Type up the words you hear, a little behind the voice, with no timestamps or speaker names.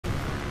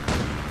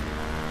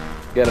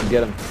Get him,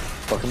 get him.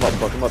 Fuck him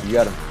up, you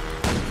got him.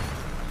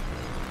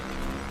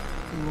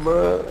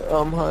 Bruh,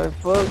 I'm high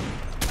fuck.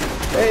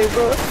 Hey,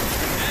 bro.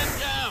 Man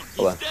down.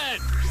 Hold on. He's dead.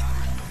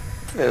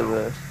 Look at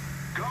this.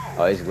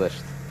 Oh, he's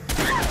glitched.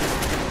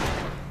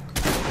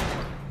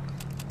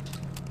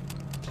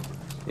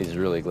 He's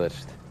really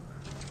glitched.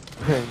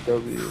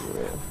 W,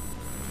 bro.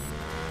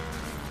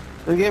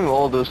 This game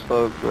old as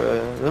fuck,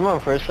 bro. This is my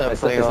first time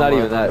playing. It's not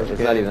even that.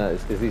 It's not even that.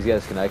 It's these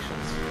guys'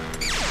 connections.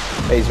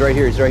 Hey, he's right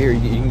here. He's right here. You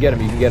can get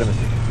him. You can get him.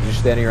 He's just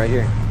standing right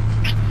here.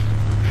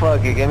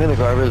 Fuck it. Give me the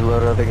garbage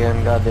load up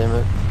again. God damn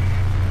it.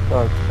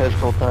 Fuck.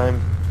 Pistol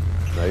time.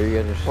 No, you're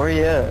good. Where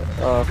you at?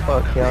 Oh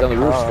fuck. Yeah, He's on the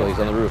roof still. He's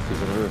on the roof.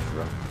 He's on the roof,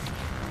 bro.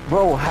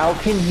 Bro, how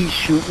can he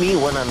shoot me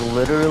when I'm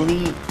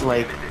literally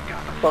like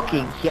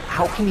fucking?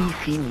 How can he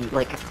see me?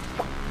 Like.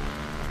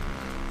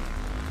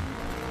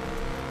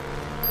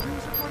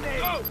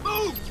 Go,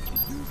 move.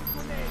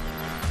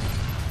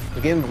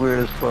 The game's weird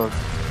as fuck.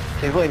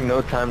 Takes like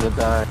no time to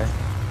die.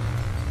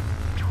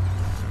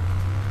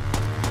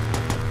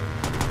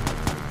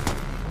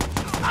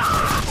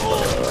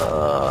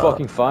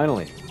 Fucking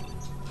finally.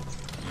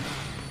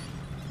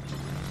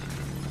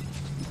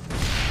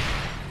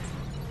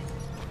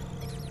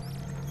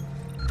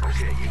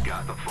 Okay, you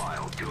got the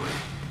file. Do it.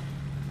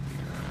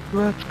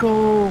 Let's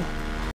go.